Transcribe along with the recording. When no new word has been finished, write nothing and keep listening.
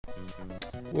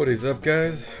What is up,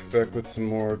 guys? Back with some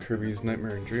more Kirby's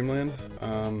Nightmare in Dreamland.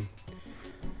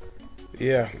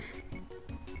 Yeah.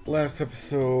 Last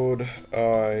episode,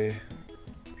 I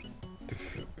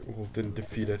didn't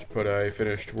defeat it, but I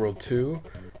finished World 2,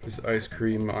 this Ice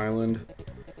Cream Island.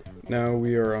 Now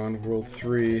we are on World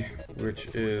 3, which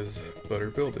is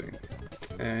Butter Building.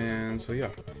 And so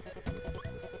yeah,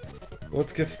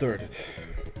 let's get started.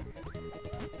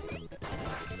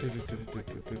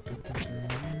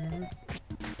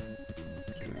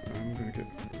 I'm gonna get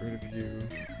rid of you.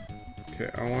 Okay,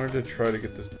 I wanted to try to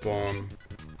get this bomb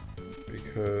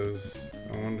because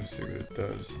I wanted to see what it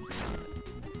does.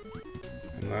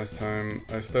 And last time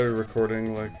I started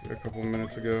recording like a couple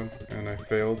minutes ago and I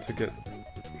failed to get... Oh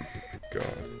my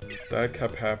god, that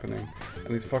kept happening.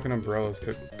 And these fucking umbrellas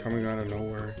kept coming out of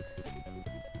nowhere.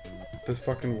 This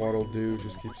fucking waddle dude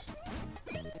just keeps...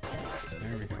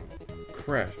 There we go.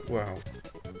 Crash. Wow.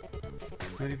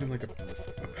 It's not even like a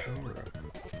power-up.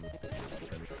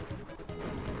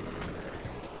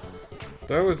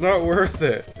 That was not worth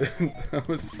it. That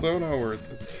was so not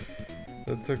worth it.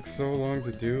 That took so long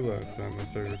to do last time I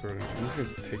started recording. I'm just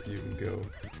gonna take you and go.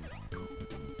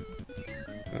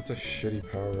 That's a shitty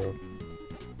power-up.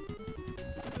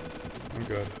 Oh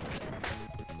god.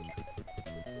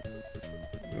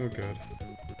 Oh god.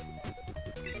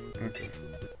 Okay.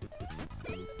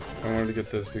 I wanted to get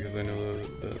this because I know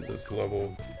that this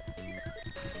level,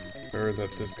 or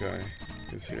that this guy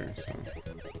is here, so.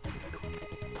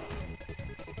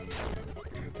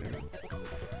 God damn it.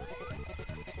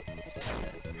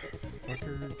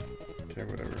 Fucker. Okay,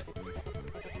 whatever.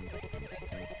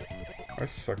 I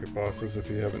suck at bosses if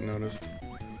you haven't noticed.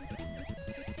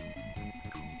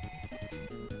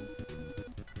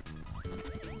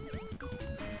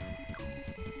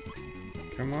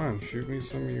 Come on, shoot me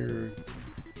some of your...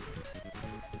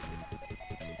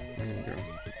 There you go.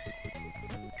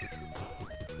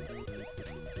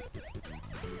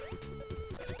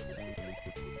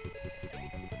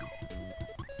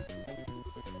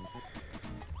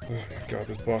 Oh my god,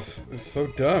 this boss is so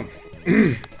dumb.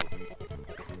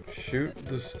 Shoot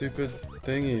the stupid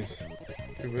thingies.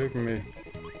 Get away from me.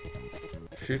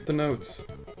 Shoot the notes.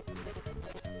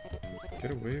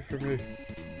 Get away from me.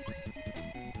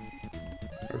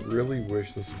 I really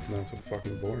wish this was not so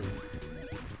fucking boring.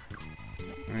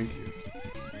 Thank you.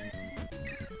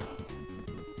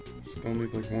 Still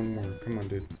need like one more. Come on,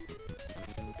 dude.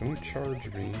 Don't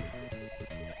charge me.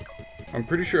 I'm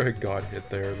pretty sure I got hit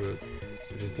there, but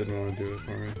I just didn't want to do it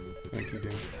for me. Thank you,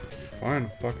 game. Fine,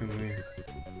 fucking leave.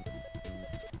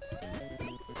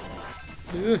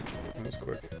 Yeah, that was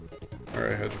quick.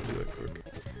 Alright, I had to do that quick.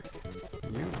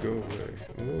 You go away.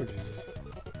 Oh, Jesus.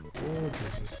 Oh,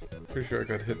 Jesus. Pretty sure I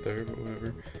got hit there, but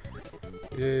whatever.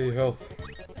 Yay, health.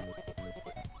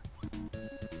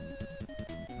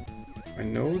 I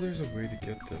know there's a way to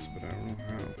get this, but I don't know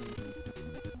how.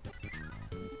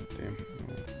 Damn.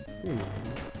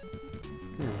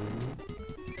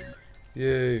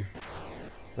 Yay.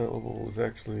 That level was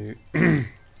actually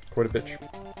quite a bitch.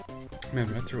 Man,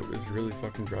 my throat is really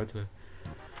fucking dry today.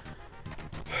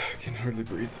 I can hardly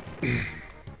breathe.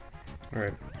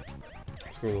 Alright.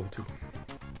 Let's go to level 2.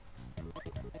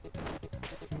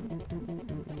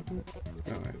 Oh,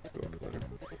 I have to go up the ladder.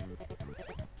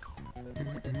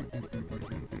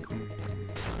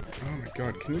 Oh my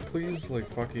god, can you please, like,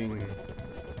 fucking...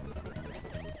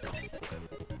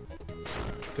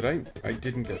 I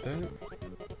didn't get that?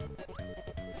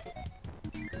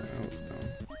 That was dumb.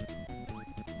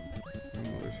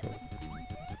 Oh, there's help.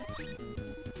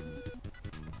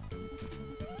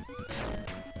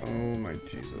 Oh my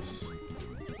Jesus.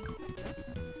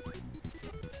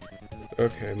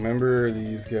 Okay, remember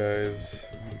these guys.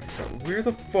 Oh my god, where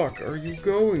the fuck are you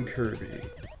going, Kirby?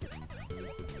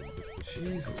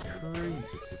 Jesus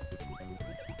Christ.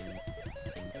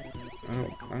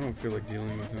 I don't feel like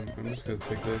dealing with him. I'm just gonna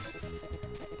take this.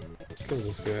 Kill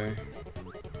this guy.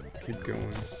 Keep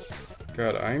going.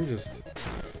 God, I'm just...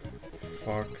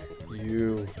 Fuck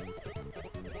you.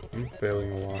 I'm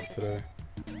failing a lot today.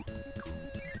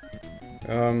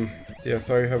 Yeah,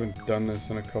 sorry I haven't done this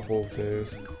in a couple of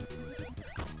days.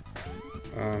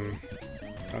 I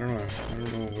don't know. I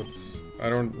don't know what's... I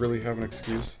don't really have an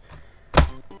excuse. God,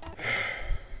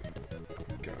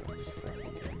 this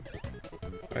fucking game.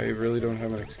 I really don't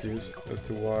have an excuse as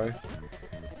to why.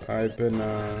 I've been,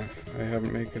 I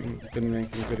haven't been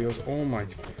making videos. Oh my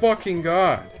fucking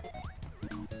god!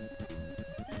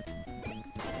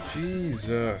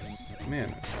 Jesus.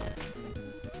 Man.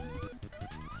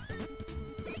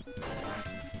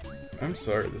 I'm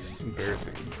sorry, this is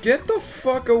embarrassing. Get the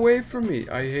fuck away from me!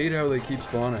 I hate how they keep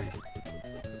spawning.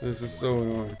 This is so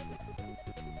annoying.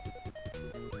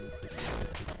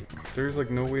 There's like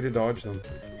no way to dodge them.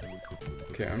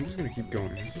 Okay, I'm just gonna keep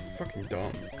going. This is fucking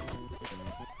dumb.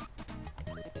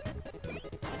 God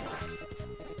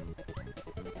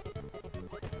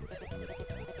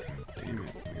damn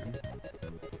it, man.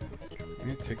 I'm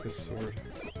gonna take this sword.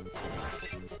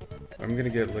 I'm gonna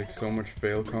get like so much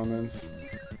fail comments.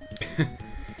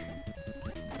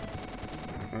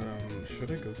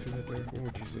 Should I go through that door? Oh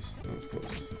Jesus, that was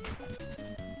close.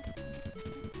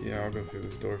 Yeah, I'll go through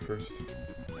this door first.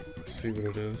 See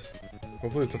what it is.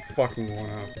 Hopefully it's a fucking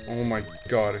one-up. Oh my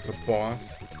god, it's a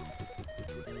boss.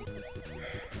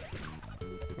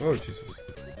 Oh Jesus.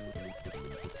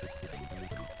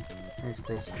 That was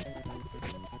close.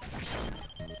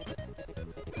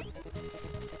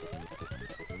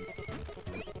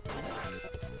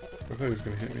 I thought he was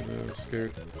gonna hit me though, I was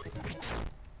scared.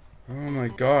 Oh my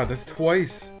god, that's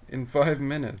twice in 5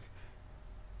 minutes.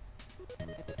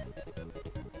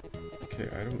 Okay,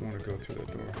 I don't want to go through that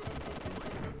door.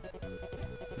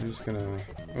 I'm just gonna...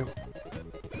 Oh.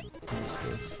 That was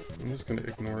close. I'm just gonna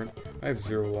ignore it. I have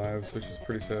 0 lives, which is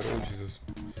pretty sad. Oh, Jesus.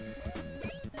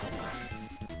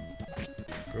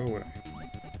 Go away.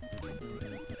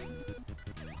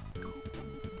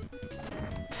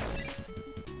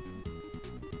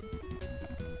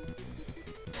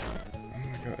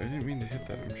 God, I didn't mean to hit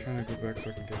that. I'm trying to go back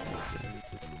so I can get this.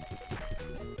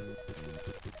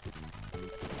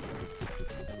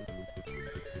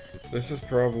 This is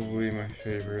probably my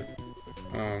favorite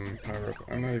power-up.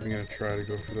 I'm not even gonna try to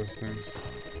go for those things.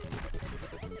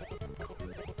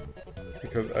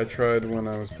 Because I tried when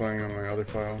I was playing on my other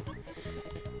file,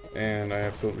 and I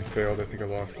absolutely failed. I think I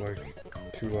lost like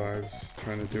 2 lives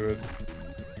trying to do it.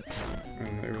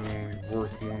 And it was only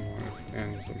worth 1 life,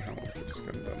 and somehow I just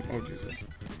got it done. Oh Jesus.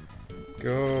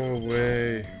 Go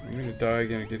away. I'm gonna die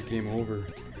again and get game over.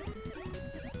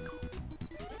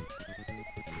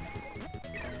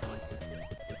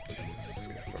 Jesus, this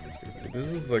guy fucking scares me. This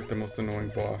is like the most annoying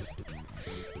boss.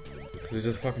 Because it's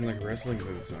just fucking like wrestling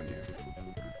moves on you.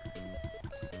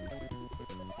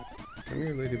 Come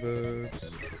here, ladybugs.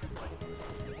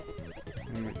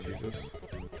 Oh my Jesus.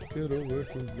 Get away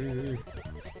from me.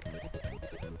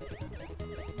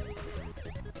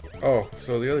 Oh,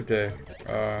 so the other day,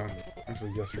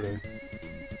 actually yesterday,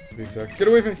 to be exact. Get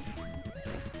away from me!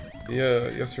 Yeah,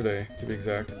 yesterday, to be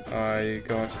exact, I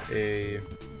got a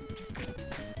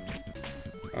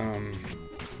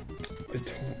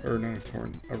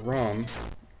ROM.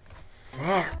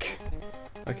 Fuck!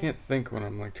 I can't think when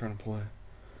I'm like trying to play.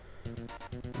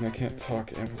 And I can't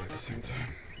talk and play at the same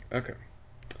time. Okay.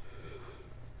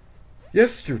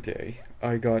 Yesterday,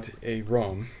 I got a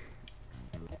ROM,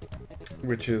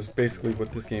 which is basically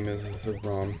what this game is a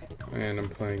ROM, and I'm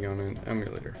playing on an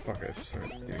emulator. Fuck, I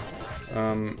started the game.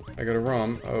 I got a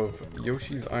ROM of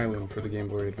Yoshi's Island for the Game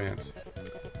Boy Advance.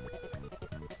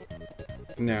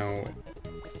 Now,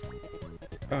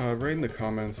 write in the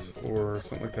comments or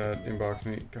something like that, inbox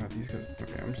me. God, these guys,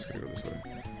 okay, I'm just gonna go this way.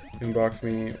 Inbox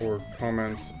me or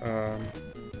comments,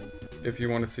 if you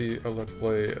want to see a Let's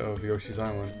Play of Yoshi's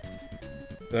Island.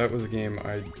 That was a game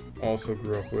I also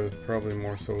grew up with, probably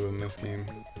more so than this game,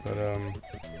 but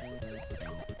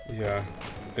yeah,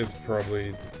 it's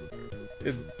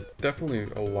definitely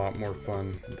a lot more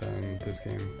fun than this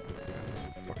game. This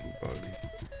fucking bug.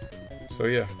 So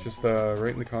yeah, just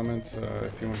write in the comments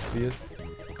if you want to see it,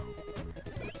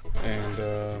 and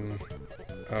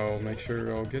I'll make sure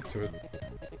I'll get to it.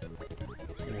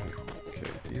 So yeah,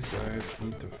 okay, these guys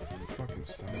need to fucking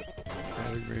stop.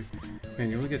 Man,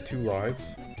 you only get 2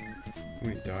 lives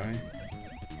when you die.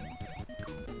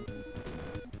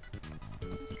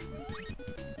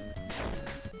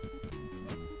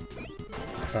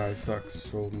 I suck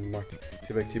so much.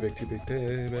 Teabag, teabag, teabag,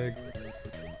 teabag.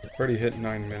 Already hit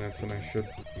 9 minutes and I should...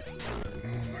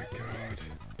 Oh my god.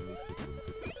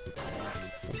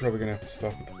 I'm probably gonna have to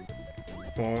stop at the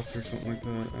boss or something like that.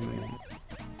 I don't know.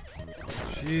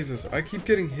 Jesus, I keep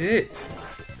getting hit!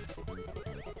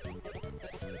 Oh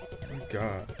my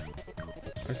god.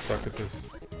 I suck at this.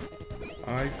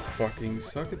 I fucking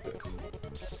suck at this.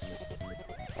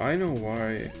 I know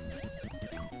why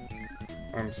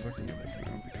I'm sucking at this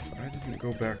now, because I didn't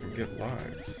go back and get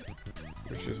lives,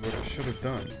 which is what I should have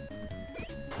done.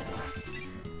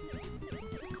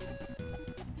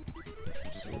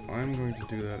 So I'm going to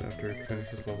do that after I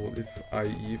finish this level, if I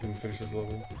even finish this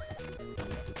level.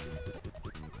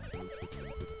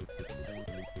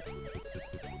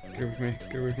 Get away from me,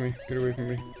 get away from me, get away from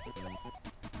me.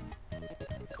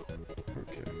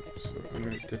 Okay, so I'm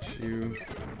gonna ditch you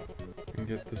and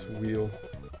get this wheel.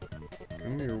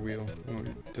 Come here, wheel. Oh,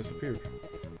 it disappeared.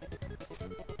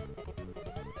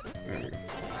 There we go.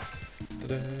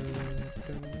 Ta-da!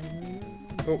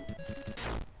 Oh.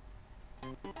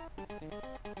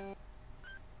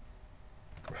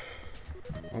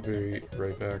 I'll be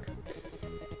right back.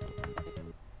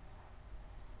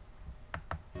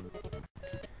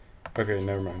 Okay,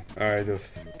 never mind. I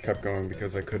just kept going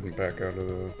because I couldn't back out of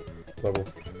the level.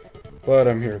 But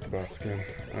I'm here at the boss again.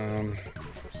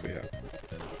 So yeah.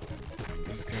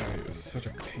 This guy is such a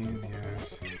pain in the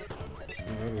ass.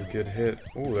 Oh, that was a good hit.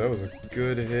 Oh, that was a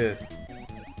good hit.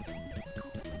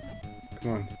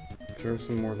 Come on. Throw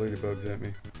some more ladybugs at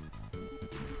me.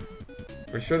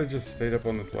 I should have just stayed up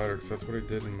on this ladder, because that's what I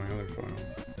did in my other final.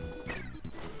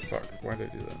 Fuck, why did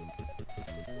I do that?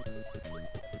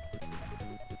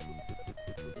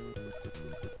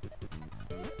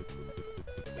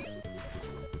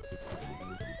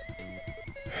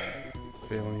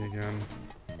 Failing again.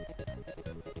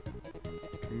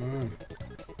 Come on.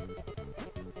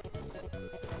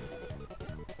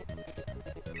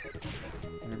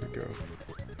 There we go.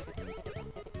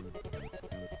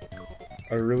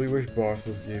 I really wish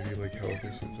bosses gave you like health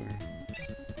or something.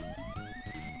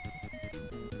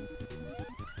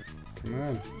 Come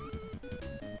on.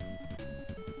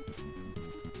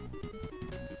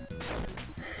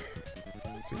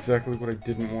 It's exactly what I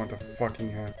didn't want to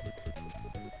fucking happen.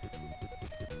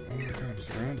 Oh my god, I'm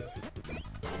surrounded.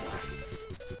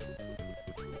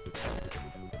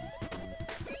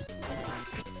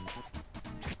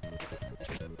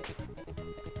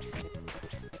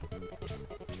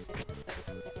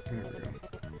 There we go.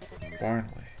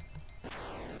 Finally.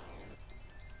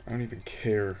 I don't even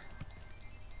care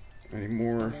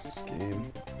anymore. This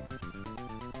game.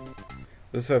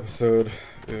 This episode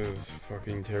is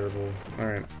fucking terrible.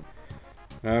 Alright.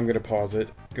 Now I'm gonna pause it,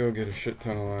 go get a shit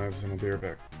ton of lives, and I'll be right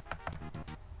back.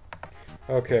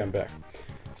 Okay, I'm back.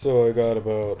 So I got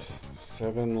about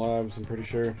 7 lives, I'm pretty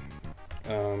sure.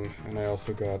 And I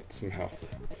also got some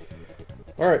health.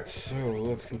 Alright, so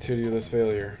let's continue this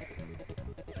failure.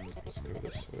 Let's go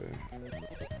this way.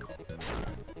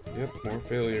 Yep, more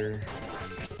failure.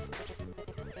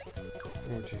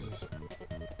 Oh, Jesus.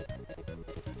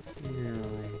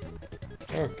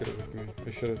 Oh, get it with me. I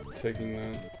should have taken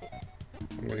that.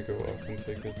 I'm gonna go up and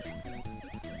take it.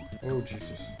 Oh,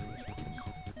 Jesus.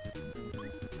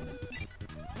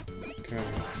 Okay.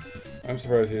 I'm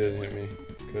surprised he didn't hit me,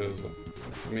 because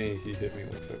to me, he hit me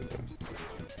like 7 times.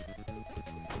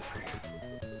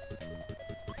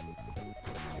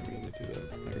 I didn't mean to do that.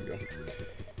 There we go.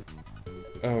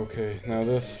 Okay, now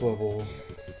this level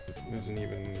isn't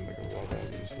even like a lava.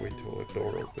 You just wait till a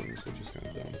door opens, which is kind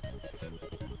of dumb.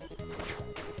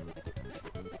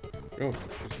 Oh,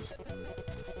 Jesus.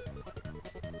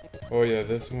 Oh yeah,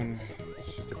 this one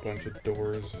is just a bunch of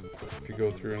doors. If you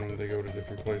go through them, they go to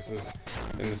different places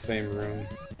in the same room.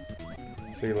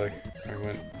 See, like, I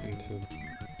went into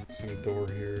some door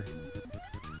here.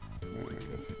 Oh my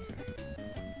god,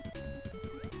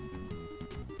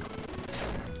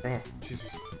 okay. Oh,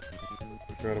 Jesus.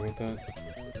 Forgot about that.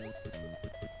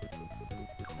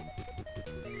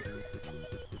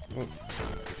 Oh.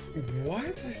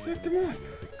 What? I sucked him up!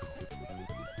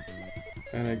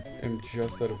 And I am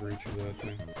just out of reach of that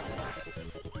thing.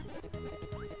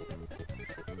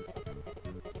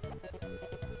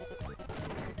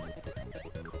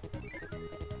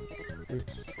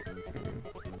 Oops.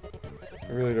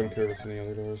 I really don't care what's in the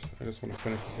other doors. I just want to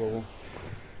finish this level.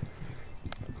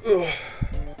 Ugh.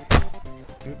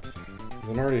 Oops.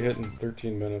 I'm already hitting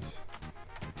 13 minutes.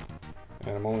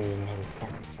 And I'm only in level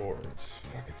fucking 4. It's just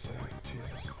fucking sad.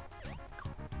 Jesus.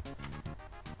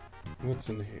 What's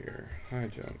in here? High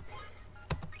jump.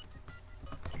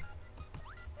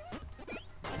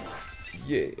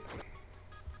 Yeah.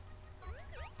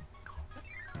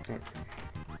 Okay.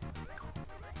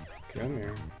 Come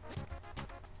here.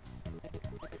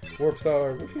 Warp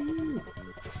star. Woohoo!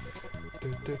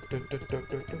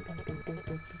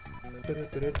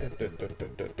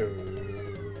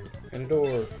 And a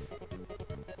door.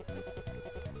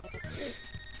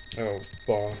 Oh,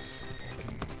 boss.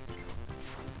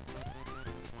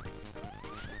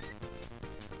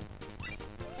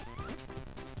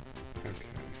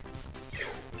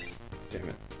 Damn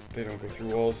it. They don't go through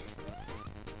walls.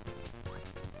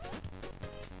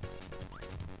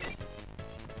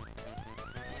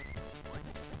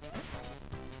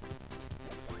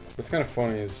 What's kind of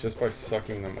funny is just by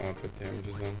sucking them up, it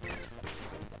damages them.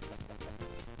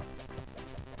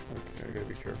 Okay, I gotta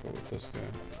be careful with this guy.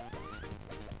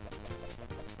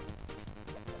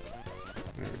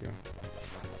 There we go.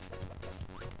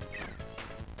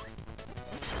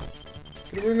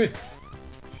 Get away from me!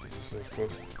 Jesus, that was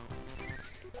close.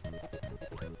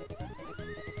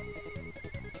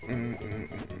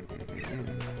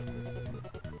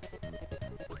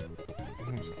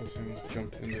 almost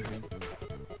jumped into him.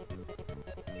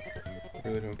 I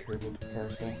really don't care about the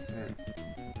parcel. Alright.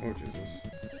 Oh, Jesus.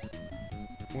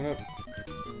 What up?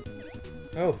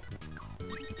 Health!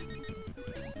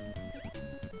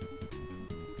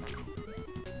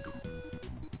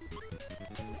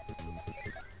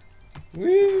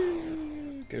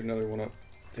 Whee! Get another one up.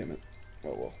 Damn it.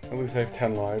 Oh well. At least I have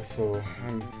 10 lives, so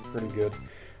I'm pretty good.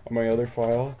 On my other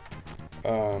file,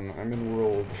 I'm in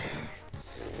world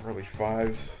probably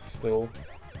 5 still.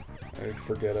 I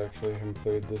forget actually, I haven't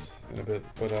played this in a bit.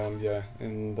 But yeah,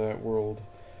 in that world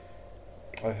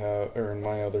I have, or in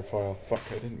my other file, fuck,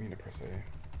 I didn't mean to press A.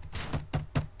 I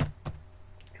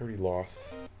already lost.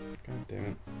 God damn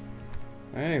it.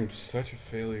 I am such a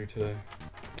failure today.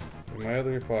 In my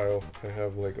other file, I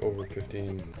have like over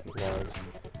 15 lives.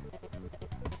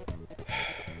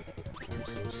 I'm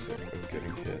so sick of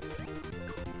getting hit.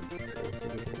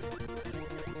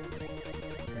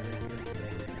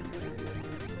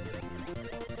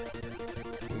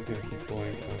 I'm gonna keep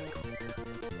flying up.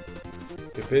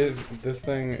 This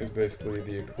thing is basically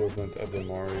the equivalent of the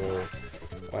Mario,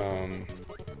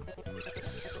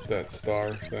 that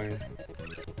star thing.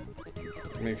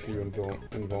 It makes you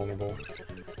invulnerable.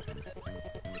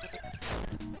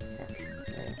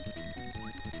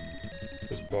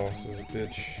 This boss is a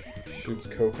bitch. Shoots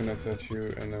coconuts at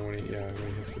you, and then when he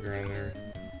hits the ground there,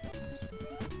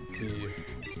 he...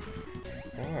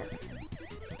 Fuck.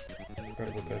 I forgot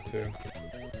about that too.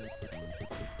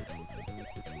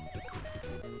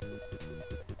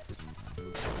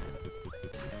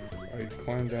 I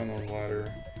climbed down on the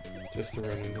ladder just to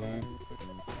run into that.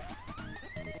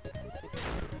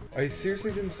 I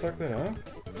seriously didn't suck that up?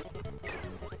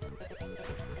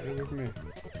 Get away from me.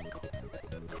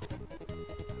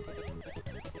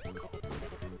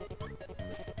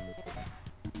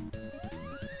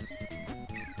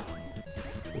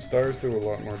 The stars do a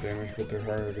lot more damage, but they're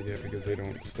harder to get because they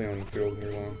don't stay on the field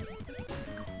very long.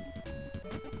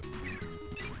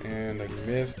 And I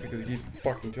missed because he keeps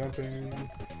fucking jumping. Damn,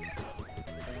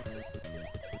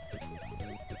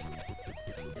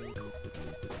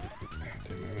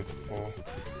 I meant to fall.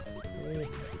 There we go.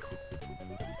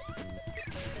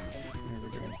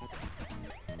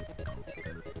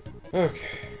 Okay.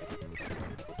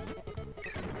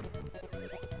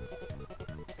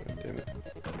 God damn it.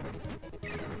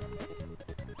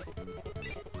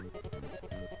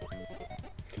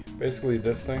 Basically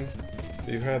this thing,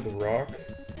 you had the rock,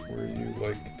 where you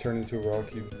like turn into a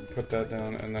rock, you put that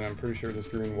down, and then I'm pretty sure this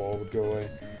green wall would go away,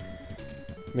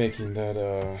 making that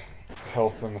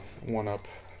health and the 1-up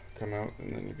come out,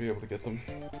 and then you'd be able to get them.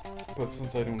 But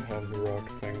since I don't have the rock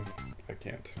thing, I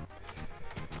can't.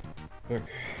 Okay.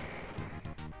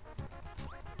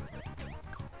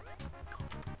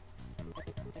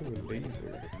 Oh, a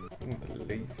laser. I want the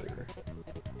laser.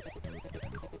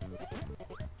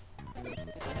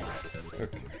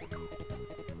 Okay.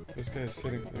 This guy's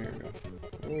sitting. There we go.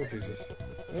 Oh, Jesus.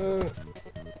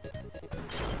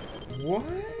 What?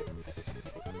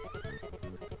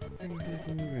 Thing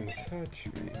didn't even touch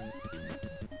me.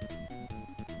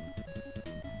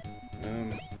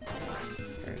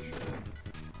 Alright, sure.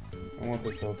 I want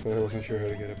this health, but I wasn't sure how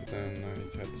to get it, but then I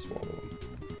had to swallow him.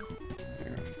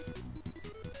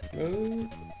 There we go.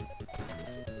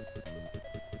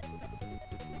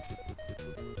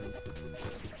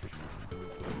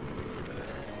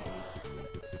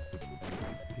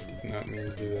 Not mean to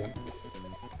do that.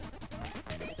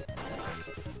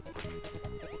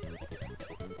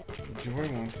 Do I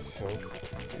want this health?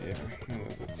 Yeah, no,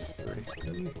 that's free.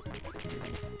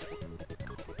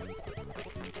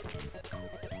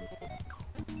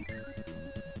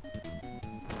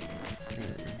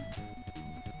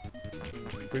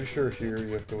 Pretty sure here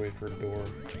you have to wait for a door.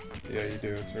 Yeah, you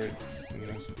do. It's right in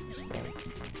this spot.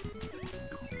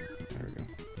 There we go.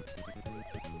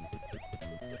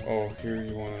 Oh, here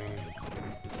you wanna...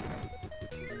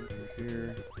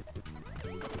 Here.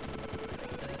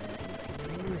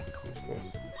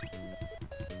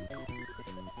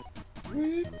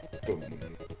 Boom.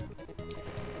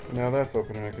 Now that's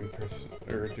open and I can press,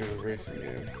 or do the racing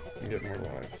game and get more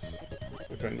lives.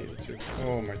 If I needed to.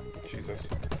 Oh my Jesus.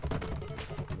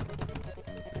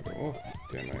 Oh,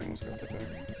 damn, I almost got that back.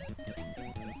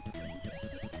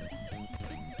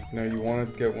 Now you want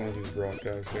to get one of these rock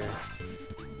guys here.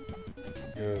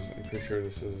 Because I'm pretty sure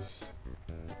this is...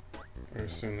 I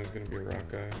assume there's going to be a rock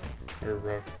guy. Or a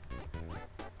rock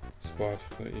spot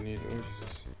that you need. Oh,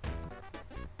 Jesus.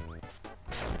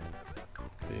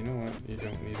 Okay, you know what? You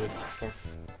don't need it. Fuck.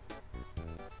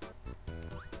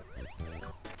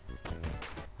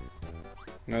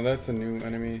 Now that's a new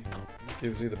enemy.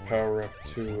 Gives you the power up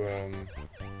to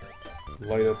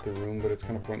light up the room, but it's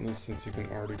kind of pointless since you can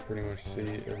already pretty much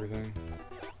see everything.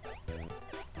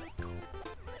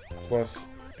 Plus,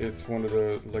 it's one of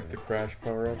the, like, the crash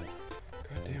power-up.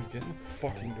 God damn, get in the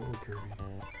fucking door, Kirby.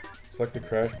 It's like the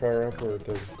crash power-up where it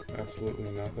does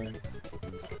absolutely nothing,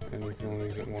 and you can only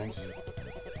use it once.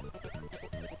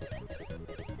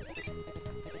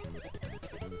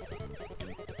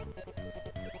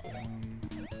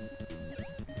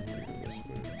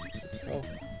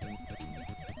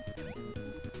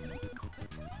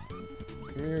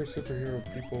 Come here, superhero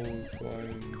people, fly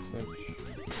and such.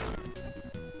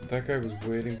 That guy was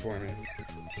waiting for me.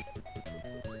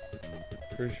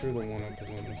 Pretty sure the one-up is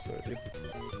on this side. Yep.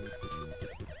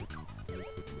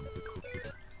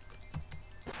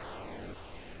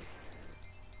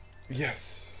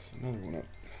 Yes! Another one-up.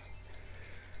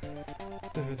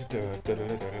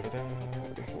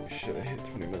 Holy shit, I hit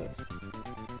 20 minutes.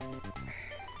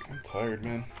 I'm tired,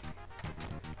 man.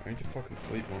 I need to fucking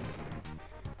sleep more.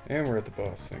 And we're at the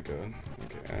boss, thank god.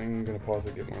 Okay, I'm gonna pause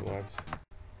and get more lives.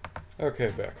 Okay,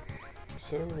 back.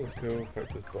 So, let's go fight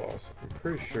this boss. I'm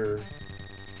pretty sure...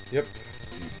 Yep, it's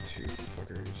these two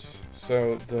fuckers.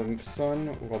 So, the sun,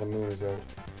 while the moon is out,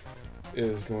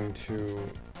 is going to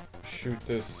shoot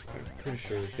this... I'm pretty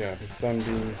sure, yeah, the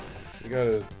sunbeam. You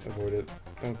gotta avoid it.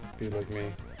 Don't be like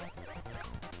me.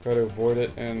 Gotta avoid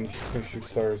it, and it's gonna shoot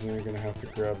stars, and you're gonna have to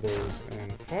grab those,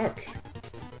 and fuck!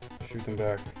 Shoot them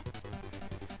back.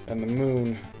 And the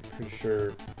moon, I'm pretty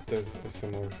sure, does a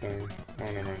similar thing. Oh,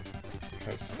 never mind. It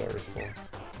has stars fall.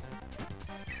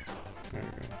 There we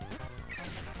go.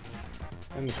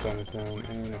 And the sun is down,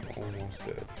 and I'm almost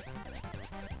dead.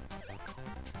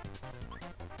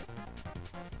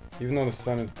 Even though the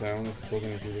sun is down, it's still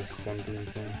gonna do this sunbeam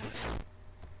thing.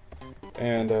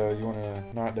 And, you wanna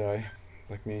not die,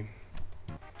 like me.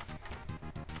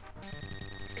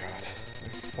 God, I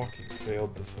fucking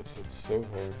failed this episode so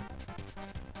hard.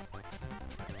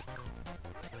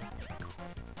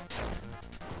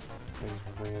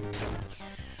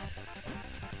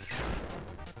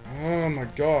 Oh my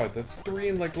god, that's 3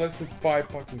 in like less than 5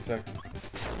 fucking seconds.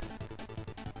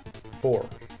 4.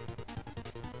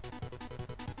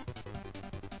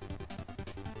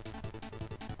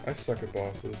 I suck at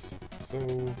bosses so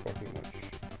fucking much.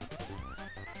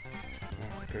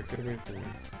 Oh, okay, get away from me.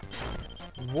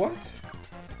 What?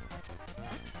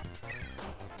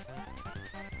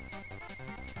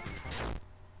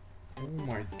 Oh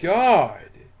my god!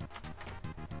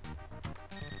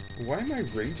 Why am I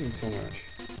raging so much?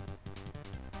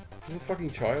 This is a fucking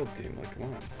child's game, like, come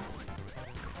on.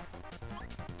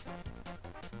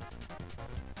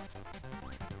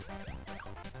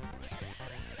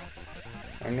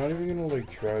 I'm not even gonna, like,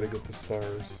 try to get the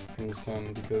stars from the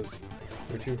sun because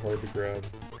they're too hard to grab.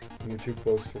 And they're too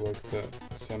close to, like, that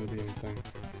sunbeam thing.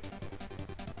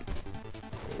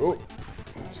 Oh!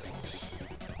 That was close.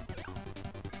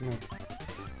 Come on.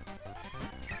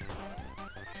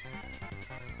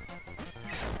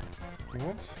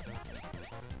 What?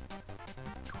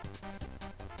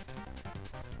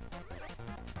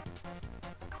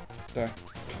 Die.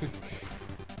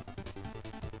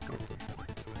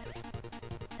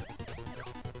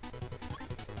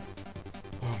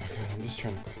 Oh my god, I'm just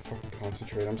trying to fucking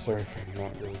concentrate. I'm sorry if I'm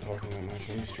not really talking that much.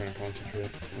 I'm just trying to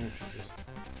concentrate. Oh, Jesus.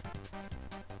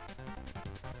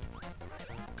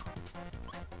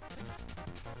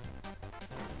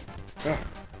 Ah!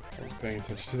 I was paying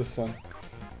attention to the sun.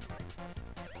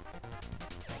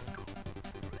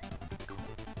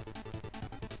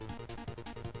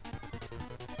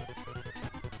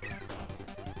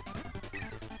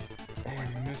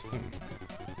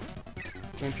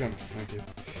 Don't jump, thank you.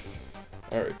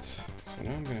 Alright, so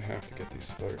now I'm gonna have to get these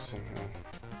stars somehow.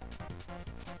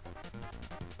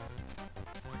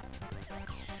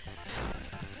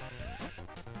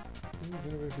 Ooh,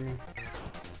 get away from me.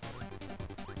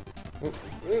 Oh,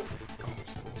 oh,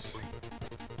 that's close.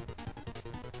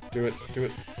 Do it, do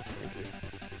it. Thank you.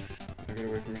 Now get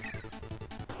away from me.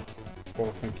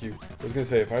 Oh, thank you. I was gonna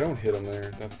say, if I don't hit him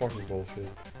there, that's fucking bullshit.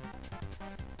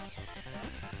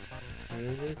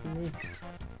 Get away from me.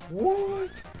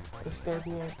 What? The star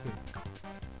blew off me.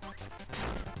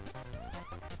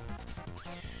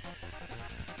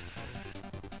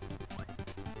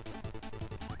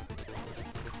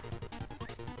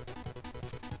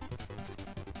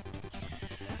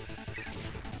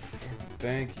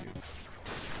 Thank you.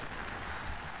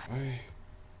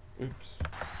 Oops.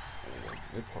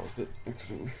 I paused it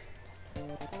accidentally.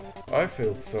 I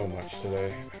failed so much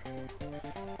today.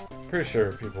 Pretty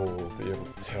sure people will be able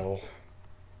to tell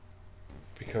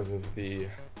because of the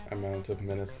amount of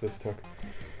minutes this took.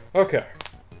 Okay,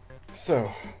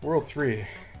 so World 3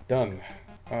 done.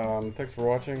 Thanks for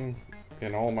watching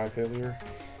and all my failure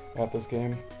at this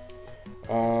game.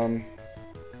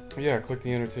 Yeah, click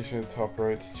the annotation at the top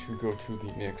right to go to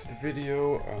the next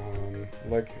video.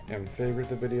 Like and favorite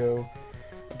the video.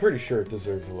 I'm pretty sure it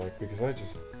deserves a like because I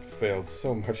just failed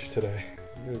so much today.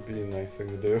 It would be a nice thing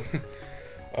to do.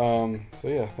 So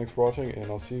yeah, thanks for watching and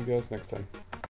I'll see you guys next time.